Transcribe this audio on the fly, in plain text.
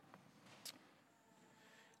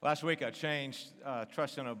Last week I changed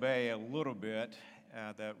Trust and Obey a little bit,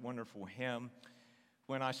 that wonderful hymn,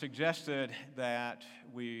 when I suggested that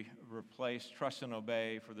we replace Trust and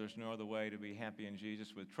Obey for there's no other way to be happy in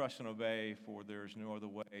Jesus with Trust and Obey for there's no other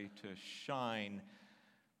way to shine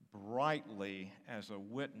brightly as a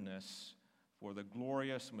witness for the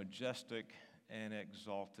glorious, majestic, and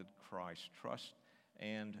exalted Christ. Trust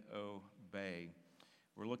and obey.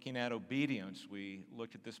 We're looking at obedience. We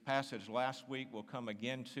looked at this passage last week. We'll come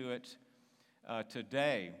again to it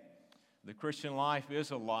today. The Christian life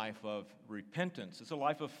is a life of repentance. It's a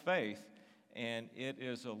life of faith, and it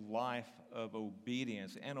is a life of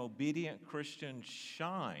obedience. And obedient Christians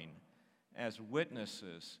shine as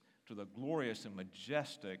witnesses to the glorious and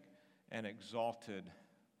majestic and exalted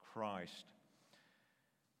Christ.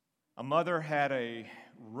 A mother had a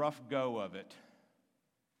rough go of it.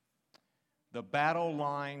 The battle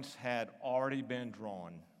lines had already been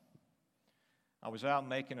drawn. I was out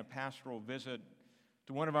making a pastoral visit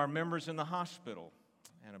to one of our members in the hospital,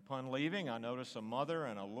 and upon leaving, I noticed a mother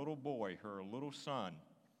and a little boy, her little son,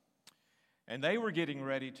 and they were getting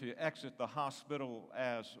ready to exit the hospital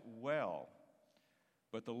as well.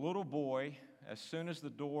 But the little boy, as soon as the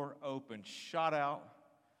door opened, shot out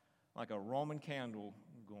like a Roman candle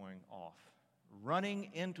going off, running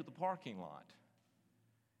into the parking lot.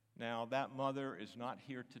 Now, that mother is not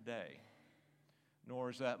here today,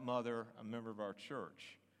 nor is that mother a member of our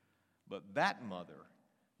church. But that mother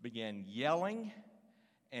began yelling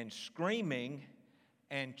and screaming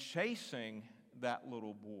and chasing that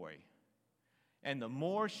little boy. And the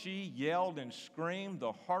more she yelled and screamed,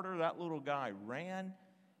 the harder that little guy ran,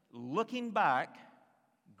 looking back,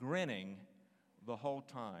 grinning the whole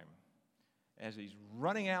time as he's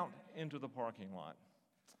running out into the parking lot.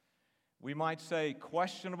 We might say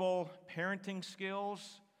questionable parenting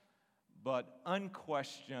skills, but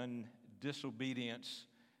unquestioned disobedience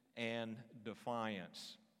and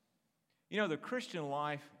defiance. You know, the Christian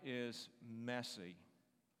life is messy.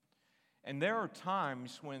 And there are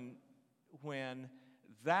times when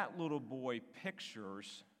that little boy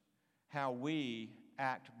pictures how we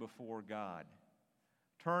act before God,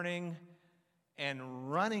 turning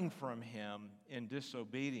and running from Him in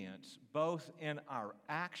disobedience, both in our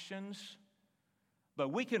actions, but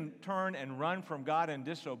we can turn and run from God in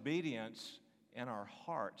disobedience in our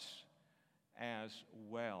hearts as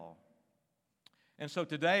well. And so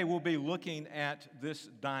today we'll be looking at this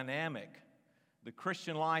dynamic, the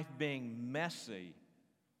Christian life being messy.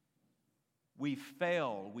 We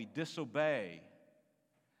fail, we disobey,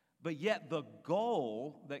 but yet the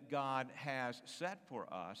goal that God has set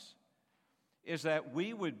for us is that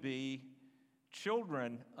we would be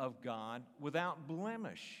children of God without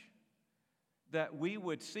blemish, that we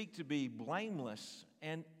would seek to be blameless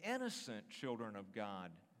and innocent children of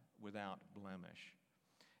God without blemish.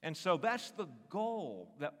 And so that's the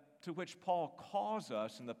goal to which Paul calls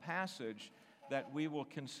us in the passage that we will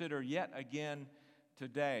consider yet again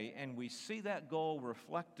today. And we see that goal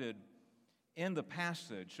reflected in the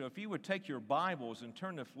passage. So if you would take your Bibles and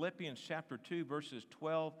turn to Philippians chapter 2, verses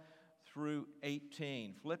 12 through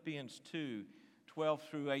 18. Philippians 2, 12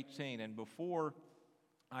 through 18. And before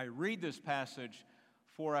I read this passage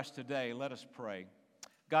for us today, let us pray.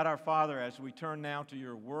 God our Father, as we turn now to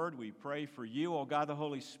your word, we pray for you, O God the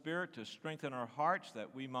Holy Spirit, to strengthen our hearts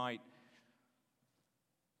that we might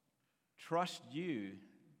trust you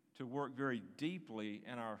to work very deeply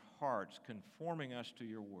in our hearts, conforming us to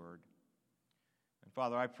your word. And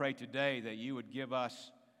Father, I pray today that you would give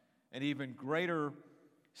us an even greater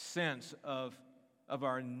sense of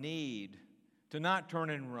our need to not turn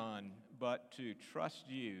and run, but to trust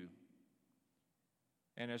you.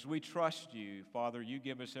 And as we trust you, Father, you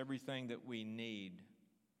give us everything that we need.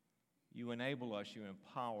 You enable us, you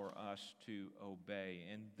empower us to obey,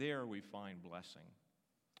 and there we find blessing.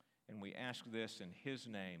 And we ask this in his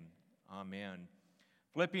name. Amen.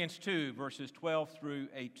 Philippians 2, verses 12 through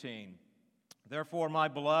 18. Therefore, my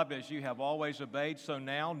beloved, as you have always obeyed, so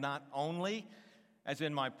now, not only as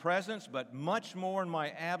in my presence, but much more in my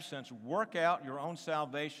absence, work out your own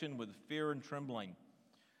salvation with fear and trembling.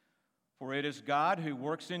 For it is God who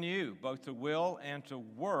works in you, both to will and to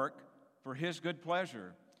work for his good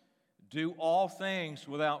pleasure. Do all things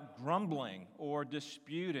without grumbling or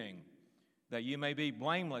disputing, that you may be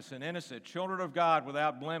blameless and innocent, children of God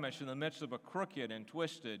without blemish in the midst of a crooked and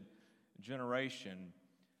twisted generation,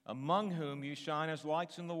 among whom you shine as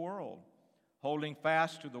lights in the world, holding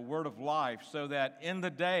fast to the word of life, so that in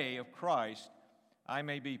the day of Christ I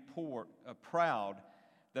may be proud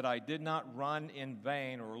that I did not run in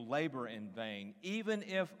vain or labor in vain, even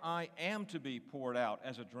if I am to be poured out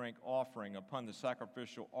as a drink offering upon the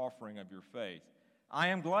sacrificial offering of your faith. I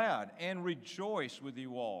am glad and rejoice with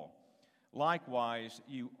you all. Likewise,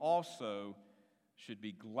 you also should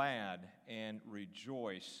be glad and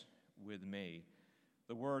rejoice with me.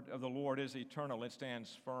 The word of the Lord is eternal. It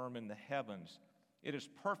stands firm in the heavens. It is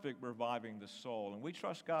perfect, reviving the soul. And we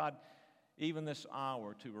trust God even this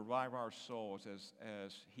hour to revive our souls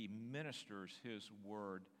as He ministers His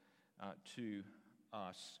word to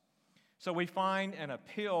us. So we find an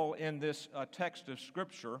appeal in this text of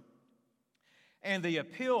Scripture, and the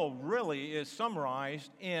appeal really is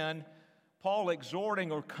summarized in Paul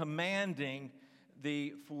exhorting or commanding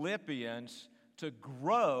the Philippians to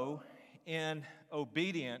grow in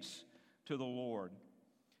obedience to the Lord.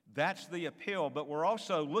 That's the appeal, but we're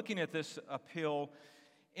also looking at this appeal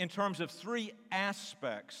in terms of three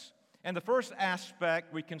aspects. And the first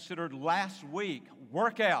aspect we considered last week,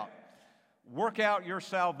 work out. Work out your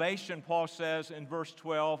salvation, Paul says in verse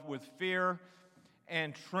 12, with fear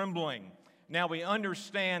and trembling. Now we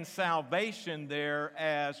understand salvation there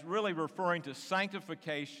as really referring to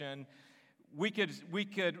sanctification. We could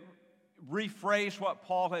rephrase what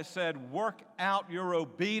Paul has said, work out your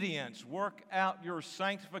obedience, work out your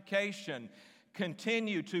sanctification,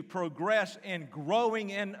 continue to progress in growing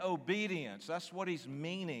in obedience. That's what he's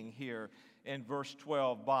meaning here in verse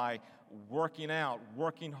 12 by working out,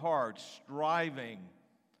 working hard, striving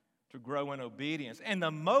to grow in obedience. And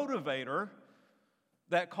the motivator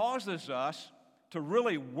that causes us to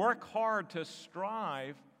really work hard to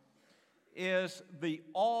strive is the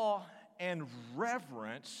awe and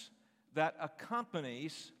reverence that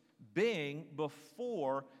accompanies being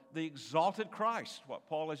before the exalted Christ, what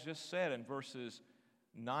Paul has just said in verses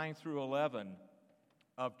 9 through 11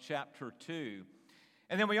 of chapter 2.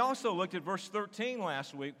 And then we also looked at verse 13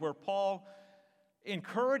 last week, where Paul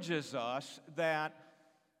encourages us that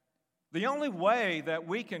the only way that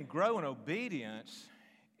we can grow in obedience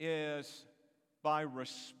is by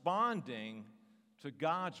responding to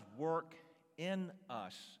God's work in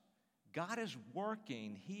us. God is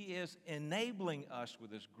working. He is enabling us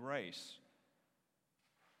with His grace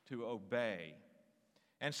to obey.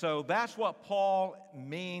 And so that's what Paul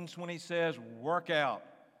means when he says, work out,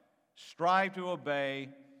 strive to obey,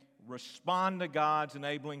 respond to God's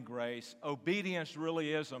enabling grace. Obedience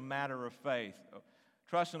really is a matter of faith.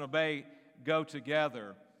 Trust and obey go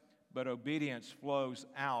together, but obedience flows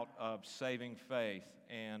out of saving faith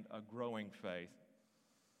and a growing faith.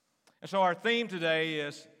 And so our theme today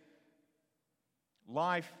is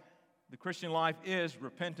life. The Christian life is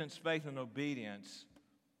repentance, faith, and obedience,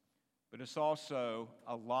 but it's also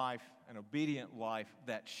a life, an obedient life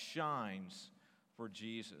that shines for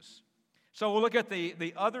Jesus. So we'll look at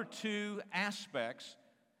the other two aspects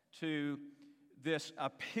to this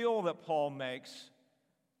appeal that Paul makes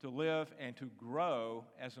to live and to grow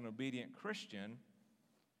as an obedient Christian.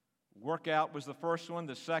 Work out was the first one,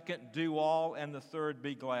 the second, do all, and the third,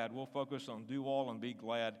 be glad. We'll focus on do all and be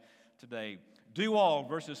glad today. Do all,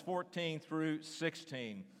 verses 14 through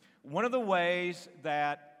 16. One of the ways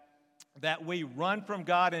that we run from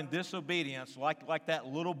God in disobedience, like that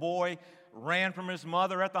little boy ran from his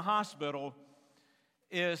mother at the hospital,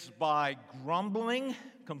 is by grumbling,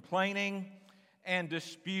 complaining, and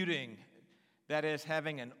disputing. That is,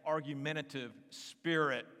 having an argumentative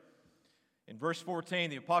spirit. In verse 14,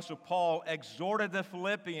 the Apostle Paul exhorted the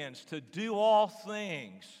Philippians to do all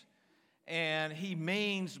things. And he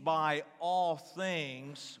means by all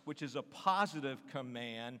things, which is a positive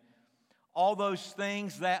command, all those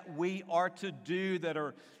things that we are to do that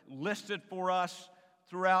are listed for us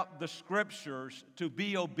throughout the Scriptures to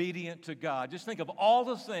be obedient to God. Just think of all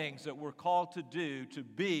the things that we're called to do to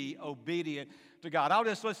be obedient to God. I'll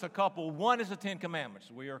just list a couple. One is the Ten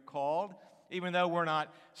Commandments. We are called, even though we're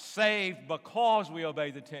not saved because we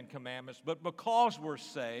obey the Ten Commandments, but because we're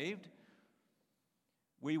saved,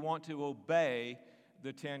 we want to obey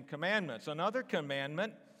the Ten Commandments. Another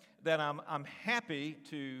commandment that I'm happy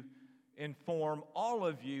to inform all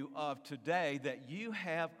of you of today that you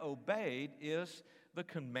have obeyed is the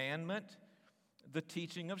commandment, the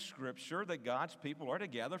teaching of Scripture that God's people are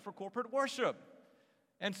together for corporate worship.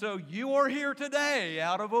 And so you are here today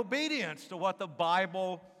out of obedience to what the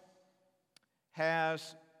Bible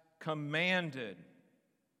has commanded.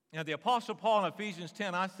 Now, the Apostle Paul in Ephesians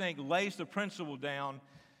 10, I think, lays the principle down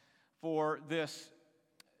for this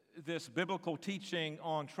biblical teaching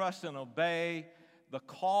on trust and obey, the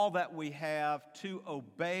call that we have to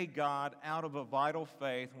obey God out of a vital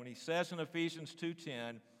faith when he says in Ephesians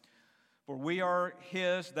 2:10, for we are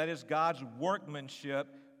His, that is God's workmanship,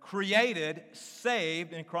 created,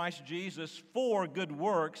 saved in Christ Jesus for good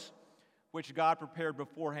works, which God prepared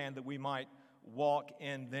beforehand that we might walk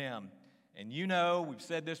in them. And you know, we've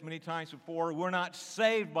said this many times before, we're not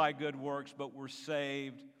saved by good works, but we're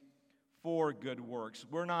saved for good works.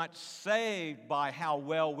 We're not saved by how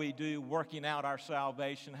well we do working out our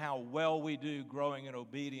salvation, how well we do growing in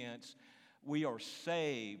obedience. We are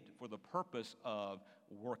saved for the purpose of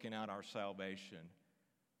working out our salvation,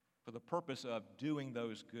 for the purpose of doing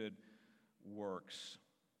those good works.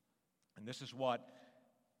 And this is what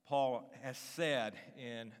Paul has said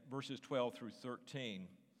in verses 12 through 13.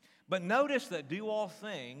 But notice that do all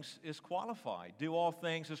things is qualified. Do all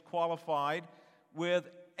things is qualified with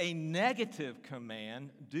a negative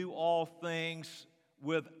command. Do all things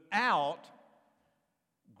without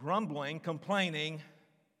grumbling, complaining,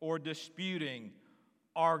 or disputing,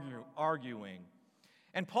 arguing.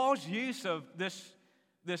 And Paul's use of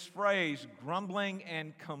this phrase, grumbling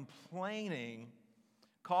and complaining,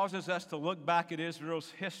 causes us to look back at Israel's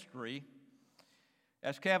history.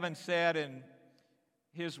 As Kevin said in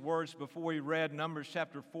his words before we read Numbers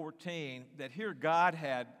chapter 14, that here God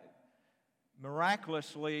had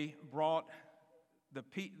miraculously brought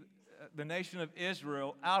the nation of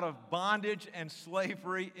Israel out of bondage and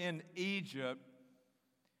slavery in Egypt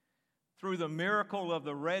through the miracle of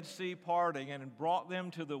the Red Sea parting, and brought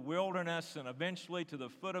them to the wilderness and eventually to the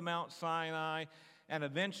foot of Mount Sinai, and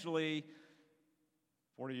eventually,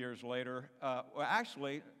 40 years later,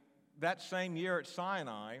 that same year at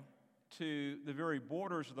Sinai, to the very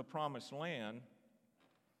borders of the Promised Land.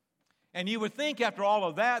 And you would think after all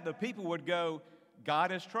of that, the people would go,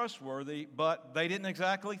 God is trustworthy, but they didn't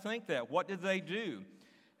exactly think that. What did they do?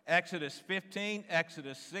 Exodus 15,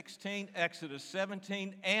 Exodus 16, Exodus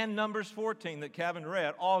 17, and Numbers 14 that Kevin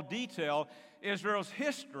read all detail Israel's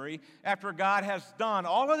history after God has done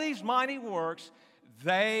all of these mighty works.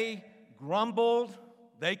 They grumbled,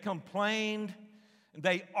 they complained,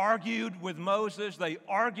 they argued with Moses, they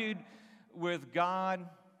argued with God.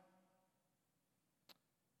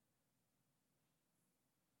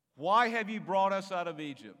 Why have you brought us out of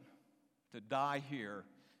Egypt to die here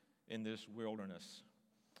in this wilderness?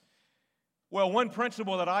 Well, one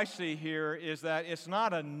principle that I see here is that it's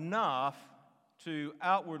not enough to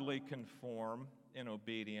outwardly conform in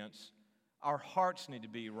obedience. Our hearts need to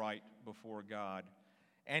be right before God.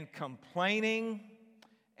 And complaining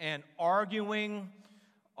and arguing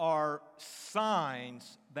are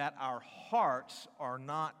signs that our hearts are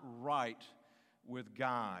not right with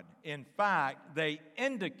God. In fact, they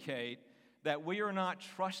indicate that we are not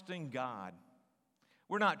trusting God.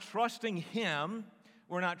 We're not trusting Him.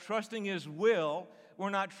 We're not trusting His will. We're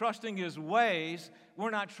not trusting His ways. We're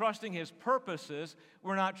not trusting His purposes.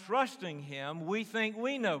 We're not trusting Him. We think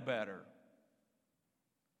we know better.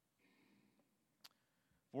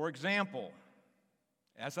 For example,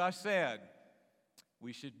 as I said,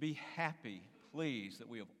 we should be happy, pleased, that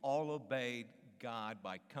we have all obeyed God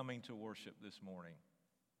by coming to worship this morning.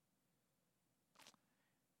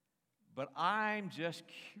 But I'm just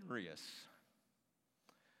curious,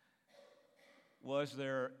 was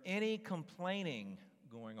there any complaining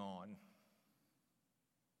going on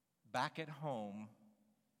back at home,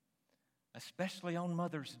 especially on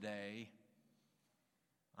Mother's Day?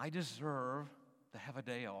 I deserve to have a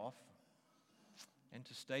day off and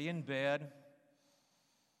to stay in bed.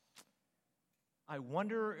 I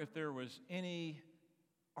wonder if there was any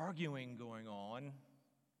arguing going on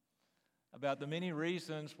about the many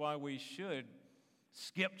reasons why we should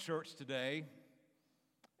skip church today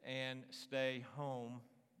and stay home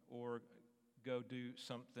or go do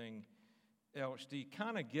something else. Do you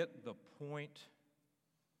kind of get the point?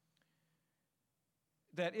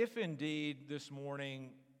 That if indeed this morning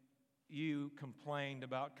you complained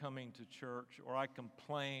about coming to church, or I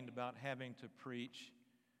complained about having to preach,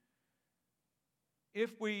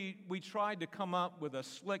 if we tried to come up with a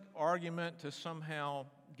slick argument to somehow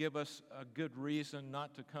give us a good reason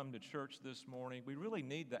not to come to church this morning, we really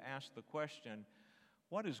need to ask the question,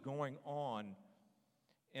 what is going on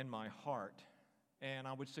in my heart? And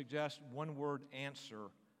I would suggest one word answer: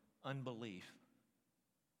 unbelief.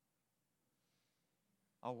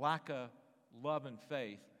 A lack of love and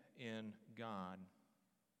faith in God.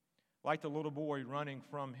 Like the little boy running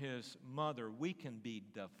from his mother, we can be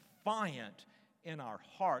defiant in our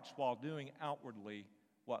hearts while doing outwardly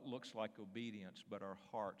what looks like obedience, but our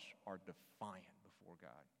hearts are defiant before God.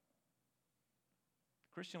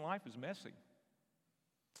 Christian life is messy.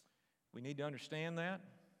 We need to understand that.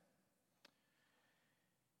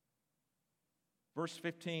 Verse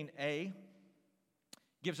 15a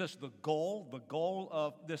gives us the goal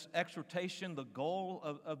of this exhortation, the goal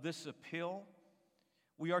of this appeal.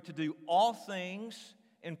 We are to do all things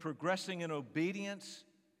in progressing in obedience,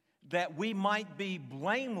 that we might be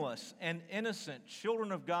blameless and innocent,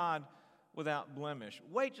 children of God without blemish.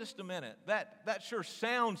 Wait just a minute. That sure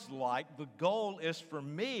sounds like the goal is for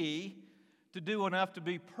me to do enough to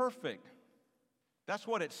be perfect. That's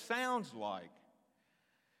what it sounds like.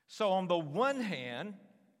 So on the one hand,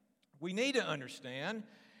 we need to understand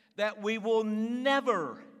that we will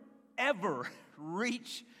never, ever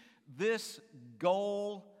reach this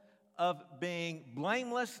goal of being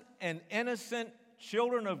blameless and innocent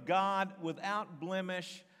children of God without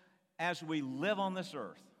blemish as we live on this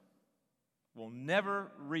earth. We'll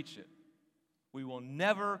never reach it. We will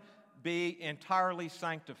never be entirely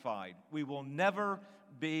sanctified. We will never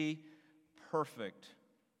be perfect.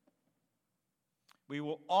 We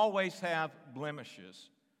will always have blemishes.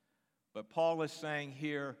 But Paul is saying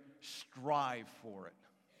here, strive for it.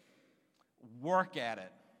 Work at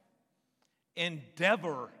it.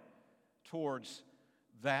 Endeavor towards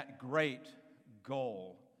that great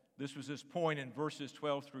goal. This was his point in verses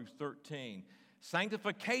 12 through 13.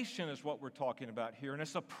 Sanctification is what we're talking about here, and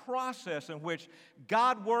it's a process in which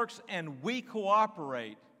God works and we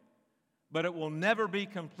cooperate, but it will never be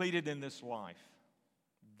completed in this life.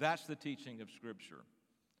 That's the teaching of Scripture.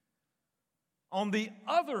 On the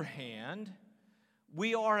other hand,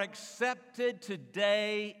 we are accepted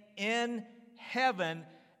today in heaven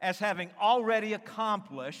as having already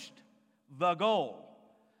accomplished the goal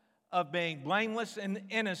of being blameless and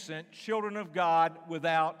innocent children of God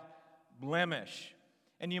without blemish.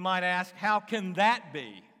 And you might ask, how can that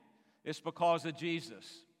be? It's because of Jesus.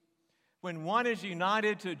 When one is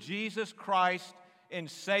united to Jesus Christ in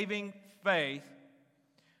saving faith,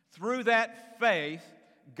 through that faith,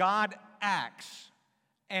 God acts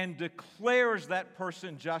and declares that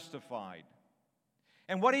person justified.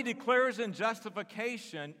 And what he declares in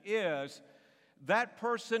justification is that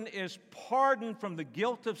person is pardoned from the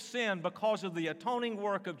guilt of sin because of the atoning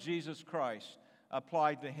work of Jesus Christ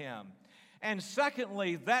applied to him. And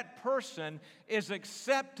secondly, that person is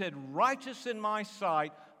accepted righteous in my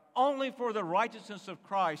sight only for the righteousness of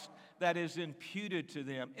Christ that is imputed to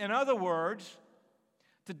them. In other words,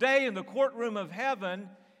 today in the courtroom of heaven,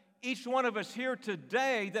 each one of us here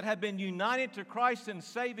today that have been united to Christ in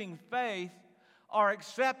saving faith are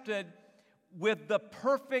accepted with the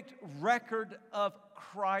perfect record of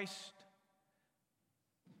Christ,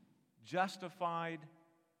 justified,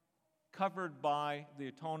 covered by the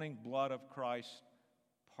atoning blood of Christ,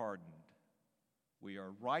 pardoned. We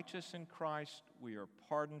are righteous in Christ. We are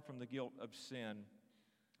pardoned from the guilt of sin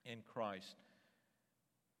in Christ.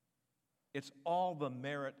 It's all the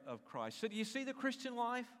merit of Christ. So do you see the Christian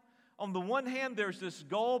life? On the one hand, there's this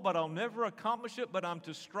goal, but I'll never accomplish it, but I'm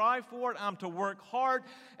to strive for it. I'm to work hard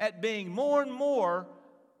at being more and more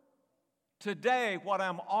today what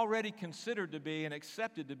I'm already considered to be and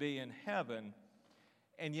accepted to be in heaven.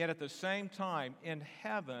 And yet at the same time, in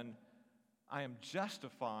heaven, I am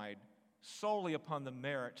justified solely upon the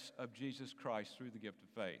merits of Jesus Christ through the gift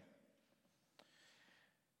of faith.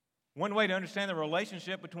 One way to understand the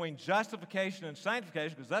relationship between justification and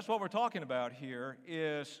sanctification, because that's what we're talking about here,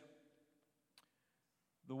 is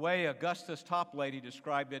the way Augustus Toplady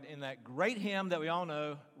described it in that great hymn that we all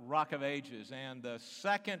know, Rock of Ages. And the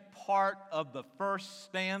second part of the first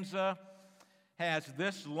stanza has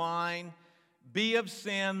this line, "Be of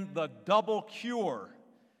sin the double cure,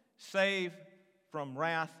 save from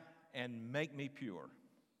wrath and make me pure."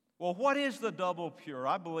 Well, what is the double cure?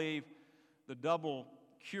 I believe the double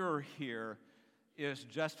cure here is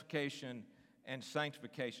justification and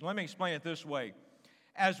sanctification. Let me explain it this way.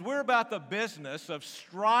 As we're about the business of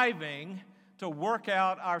striving to work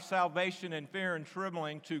out our salvation in fear and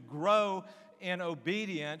trembling, to grow in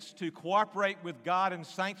obedience, to cooperate with God in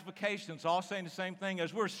sanctification, it's all saying the same thing.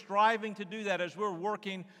 As we're striving to do that, as we're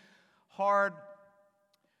working hard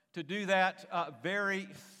to do that very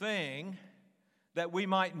thing, that we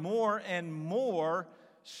might more and more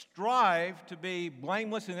strive to be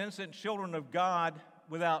blameless and innocent children of God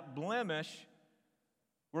without blemish,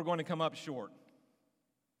 we're going to come up short.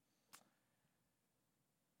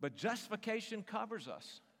 But justification covers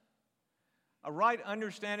us. A right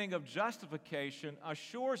understanding of justification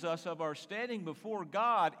assures us of our standing before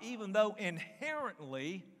God, even though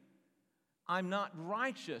inherently I'm not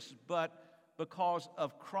righteous, but because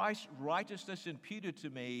of Christ's righteousness imputed to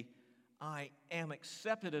me, I am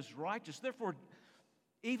accepted as righteous. Therefore,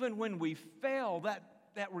 even when we fail,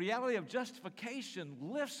 that reality of justification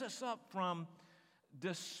lifts us up from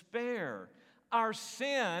despair. Our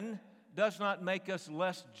sin does not make us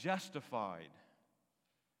less justified,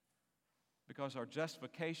 because our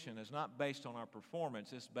justification is not based on our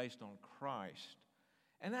performance, it's based on Christ.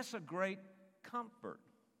 And that's a great comfort.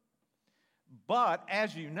 But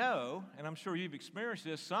as you know, and I'm sure you've experienced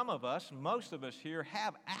this, some of us, most of us here,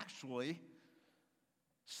 have actually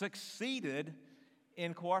succeeded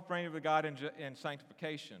in cooperating with God in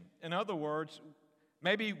sanctification. In other words,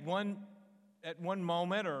 maybe at one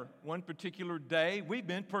moment or one particular day, we've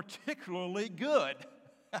been particularly good,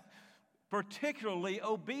 particularly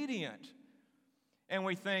obedient. And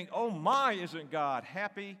we think, oh my, isn't God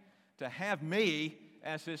happy to have me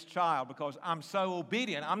as his child because I'm so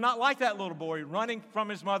obedient. I'm not like that little boy running from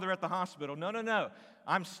his mother at the hospital. No.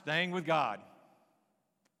 I'm staying with God.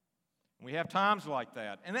 We have times like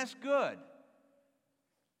that, and that's good.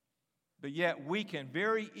 But yet we can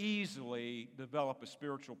very easily develop a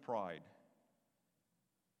spiritual pride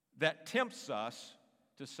that tempts us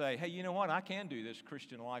to say, hey, you know what? I can do this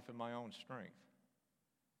Christian life in my own strength.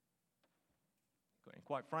 And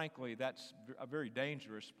quite frankly, that's a very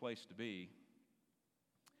dangerous place to be.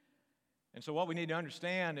 And so what we need to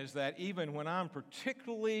understand is that even when I'm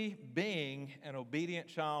particularly being an obedient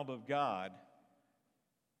child of God,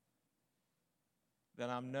 then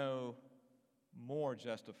I'm no more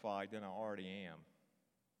justified than I already am.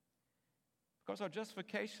 Because our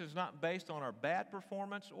justification is not based on our bad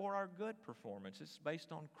performance or our good performance. It's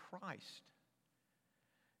based on Christ.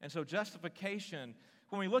 And so justification,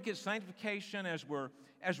 when we look at sanctification as we're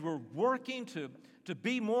working to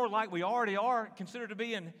be more like we already are considered to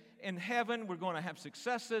be in heaven, we're going to have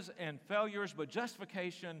successes and failures, but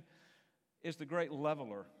justification is the great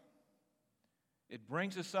leveler. It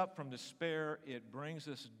brings us up from despair. It brings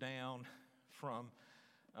us down from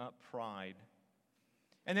pride.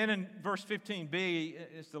 And then in verse 15b,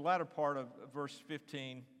 it's the latter part of verse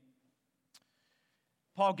 15,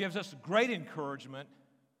 Paul gives us great encouragement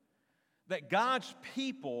that God's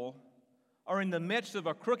people are in the midst of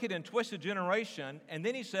a crooked and twisted generation, and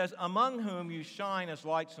then he says, among whom you shine as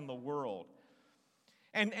lights in the world.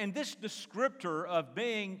 And this descriptor of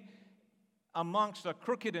being amongst a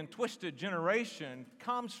crooked and twisted generation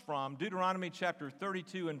comes from Deuteronomy chapter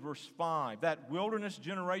 32 and verse 5. That wilderness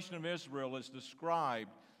generation of Israel is described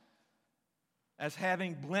as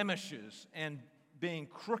having blemishes and being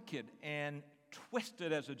crooked and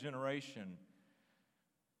twisted as a generation.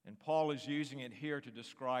 And Paul is using it here to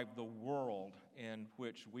describe the world in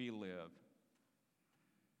which we live.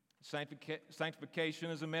 Sanctification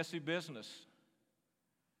is a messy business.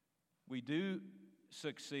 We do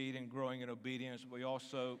succeed in growing in obedience, but we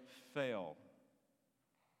also fail.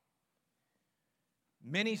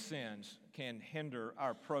 Many sins can hinder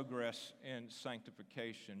our progress in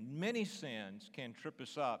sanctification. Many sins can trip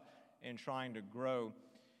us up in trying to grow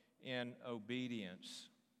in obedience.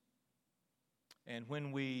 And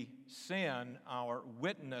when we sin, our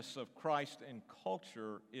witness of Christ in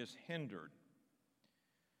culture is hindered.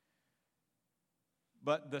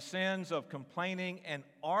 But the sins of complaining and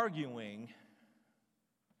arguing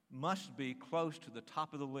must be close to the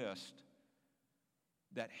top of the list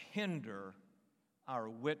that hinder our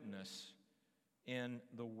witness in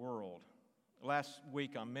the world. Last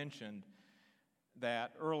week I mentioned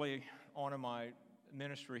that early on in my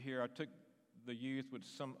ministry here, I took the youth with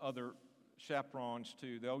some other chaperones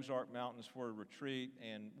to the Ozark Mountains for a retreat,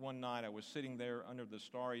 and one night I was sitting there under the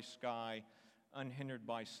starry sky, unhindered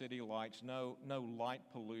by city lights, no light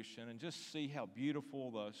pollution, and just see how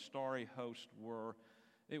beautiful the starry hosts were.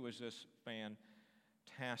 It was just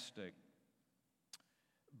fantastic.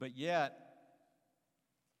 But yet,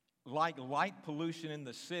 like light pollution in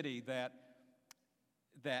the city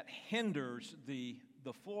that hinders the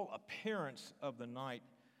full appearance of the night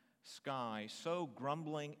sky, so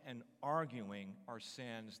grumbling and arguing are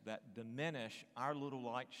sins that diminish our little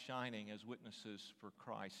light shining as witnesses for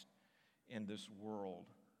Christ in this world.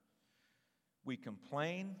 We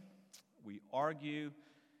complain, we argue,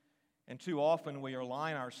 and too often we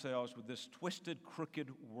align ourselves with this twisted, crooked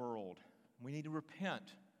world. We need to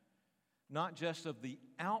repent, not just of the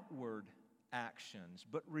outward actions,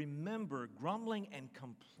 but remember, grumbling and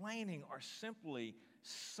complaining are simply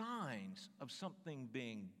signs of something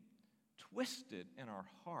being twisted in our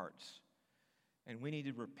hearts. And we need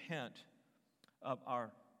to repent of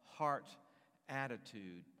our heart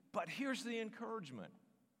attitude. But here's the encouragement.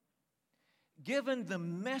 Given the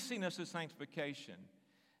messiness of sanctification,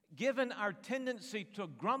 given our tendency to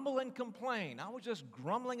grumble and complain, I was just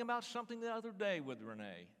grumbling about something the other day with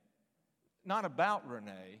Renee. Not about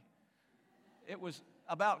Renee. It was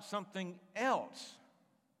about something else.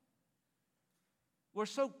 We're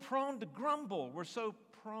so prone to grumble. We're so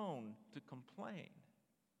prone to complain.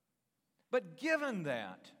 But given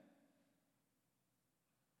that,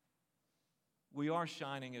 we are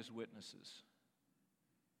shining as witnesses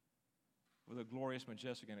for the glorious,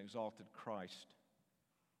 majestic, and exalted Christ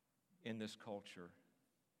in this culture.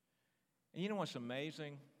 And you know what's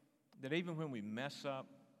amazing? That even when we mess up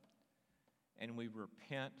and we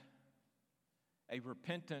repent, a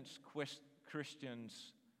repentance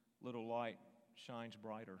Christian's little light shines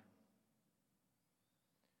brighter.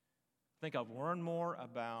 I think I've learned more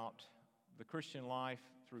about the Christian life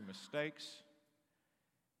through mistakes,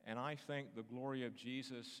 and I think the glory of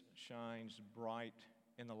Jesus shines bright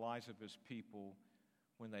in the lives of His people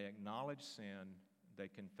when they acknowledge sin, they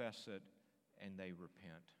confess it, and they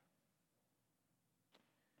repent.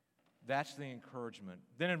 That's the encouragement.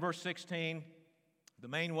 Then in verse 16, the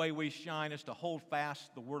main way we shine is to hold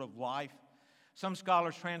fast the word of life. Some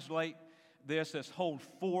scholars translate this as hold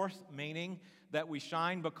forth, meaning that we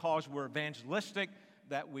shine because we're evangelistic,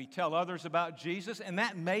 that we tell others about Jesus, and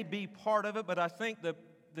that may be part of it, but I think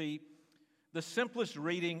the simplest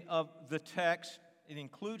reading of the text, it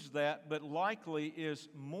includes that, but likely is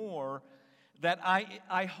more that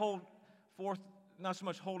I hold forth, not so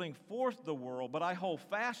much holding forth the word, but I hold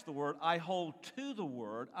fast the word, I hold to the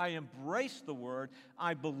word, I embrace the word,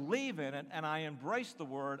 I believe in it, and I embrace the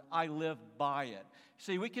word, I live by it.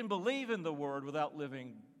 See, we can believe in the word without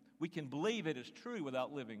living, we can believe it is true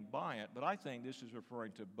without living by it, but I think this is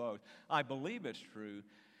referring to both. I believe it's true,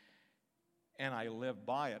 and I live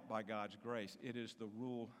by it by God's grace. It is the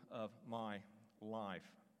rule of my life.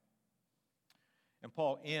 And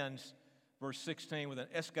Paul ends verse 16 with an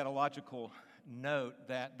eschatological note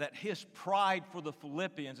that his pride for the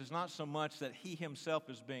Philippians is not so much that he himself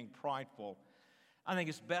is being prideful. I think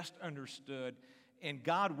it's best understood in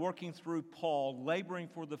God working through Paul, laboring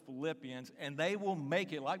for the Philippians, and they will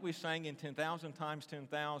make it, like we sang in 10,000 times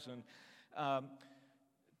 10,000,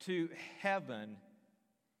 to heaven.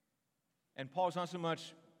 And Paul's not so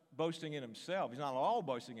much boasting in himself. He's not all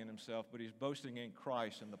boasting in himself, but he's boasting in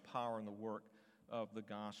Christ and the power and the work of the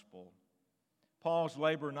gospel. Paul's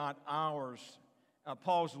labor, not ours,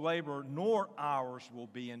 Paul's labor nor ours will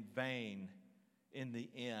be in vain in the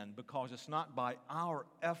end, because it's not by our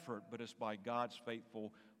effort, but it's by God's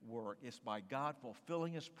faithful work. It's by God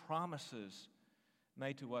fulfilling His promises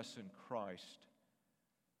made to us in Christ.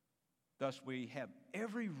 Thus, we have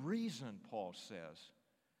every reason, Paul says,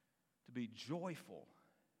 to be joyful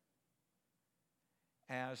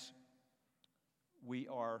as we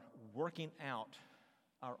are working out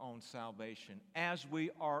our own salvation, as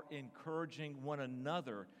we are encouraging one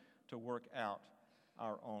another to work out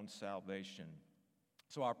our own salvation.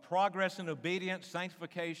 So our progress in obedience,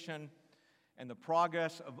 sanctification, and the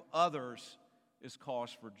progress of others is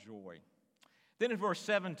cause for joy. Then in verse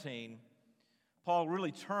 17, Paul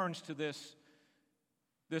really turns to this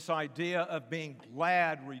idea of being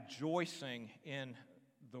glad, rejoicing in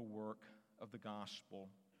the work of the gospel,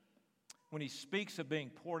 when he speaks of being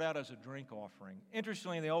poured out as a drink offering.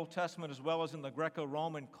 Interestingly, in the Old Testament as well as in the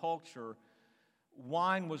Greco-Roman culture,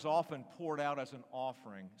 wine was often poured out as an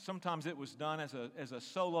offering. Sometimes it was done as a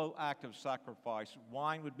solo act of sacrifice.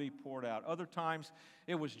 Wine would be poured out. Other times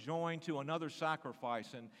it was joined to another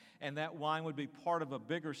sacrifice, and that wine would be part of a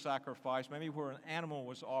bigger sacrifice, maybe where an animal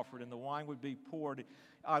was offered, and the wine would be poured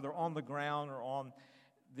either on the ground or on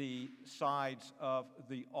the sides of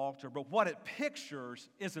the altar. But what it pictures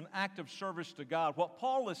is an act of service to God. What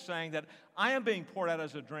Paul is saying, that I am being poured out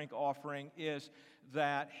as a drink offering, is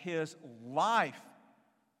that his life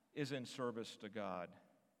is in service to God.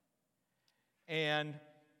 And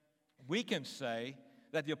we can say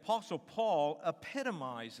that the Apostle Paul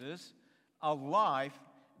epitomizes a life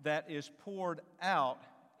that is poured out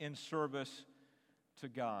in service to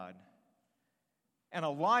God. And a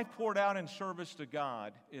life poured out in service to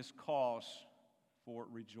God is cause for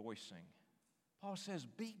rejoicing. Paul says,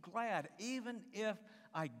 be glad, even if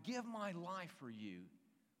I give my life for you.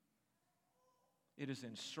 It is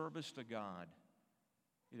in service to God.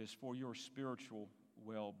 It is for your spiritual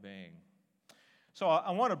well-being. So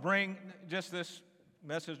I want to bring just this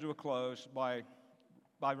message to a close by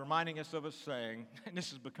reminding us of a saying, and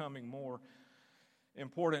this is becoming more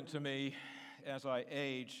important to me as I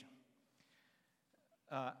age.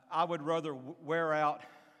 I would rather wear out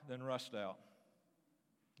than rust out.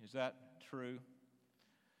 Is that true?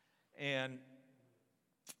 And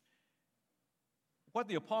what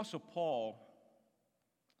the Apostle Paul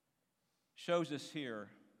shows us here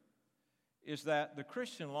is that the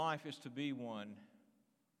Christian life is to be one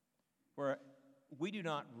where we do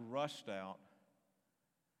not rust out,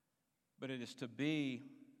 but it is to be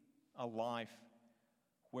a life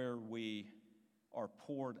where we are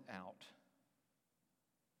poured out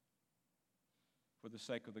for the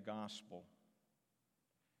sake of the gospel.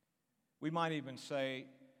 We might even say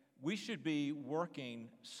we should be working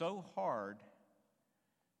so hard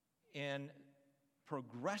in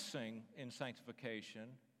progressing in sanctification,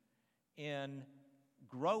 in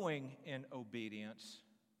growing in obedience,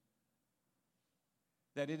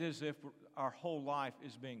 that it is as if our whole life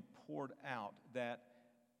is being poured out, that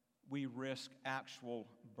we risk actual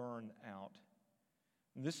burnout.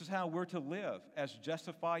 And this is how we're to live as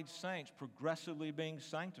justified saints, progressively being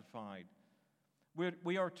sanctified.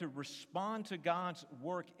 We are to respond to God's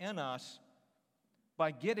work in us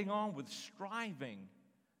by getting on with striving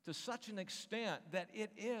to such an extent that it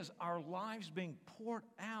is our lives being poured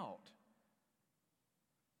out,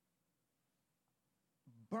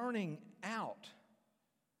 burning out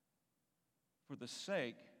for the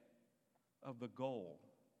sake of the goal.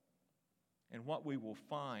 And what we will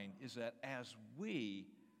find is that as we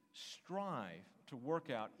strive to work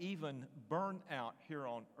out, even burn out here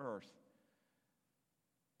on earth,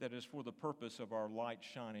 that is for the purpose of our light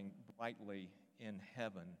shining brightly in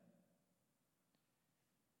heaven.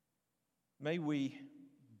 May we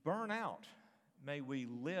burn out. May we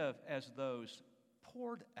live as those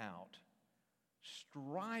poured out,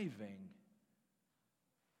 striving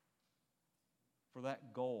for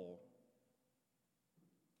that goal,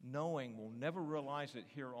 knowing we'll never realize it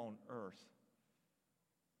here on earth,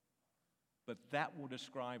 but that will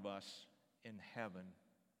describe us in heaven.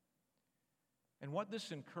 And what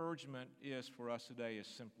this encouragement is for us today is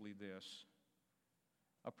simply this.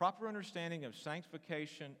 A proper understanding of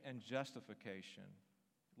sanctification and justification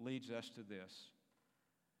leads us to this.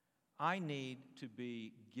 I need to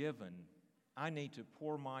be given. I need to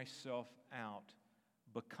pour myself out,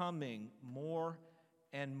 becoming more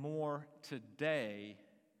and more today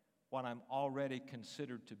what I'm already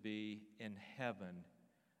considered to be in heaven,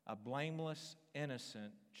 a blameless,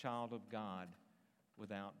 innocent child of God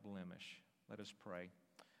without blemish. Let us pray.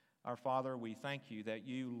 Our Father, we thank you that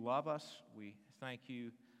you love us. We thank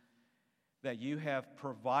you that you have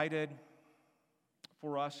provided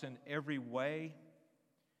for us in every way.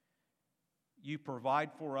 You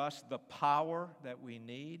provide for us the power that we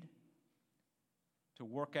need to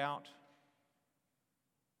work out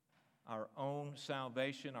our own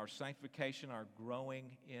salvation, our sanctification, our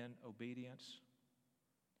growing in obedience.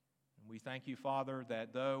 And we thank you, Father,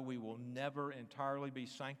 that though we will never entirely be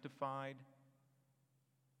sanctified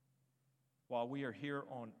while we are here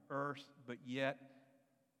on earth, but yet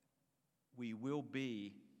we will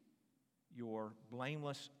be your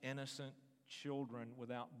blameless, innocent children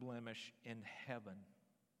without blemish in heaven.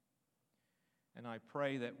 And I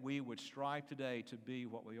pray that we would strive today to be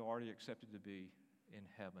what we already accepted to be in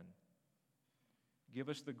heaven. Give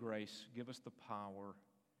us the grace, give us the power,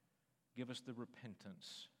 give us the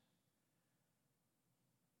repentance.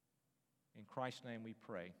 In Christ's name we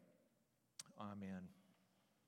pray. Amen.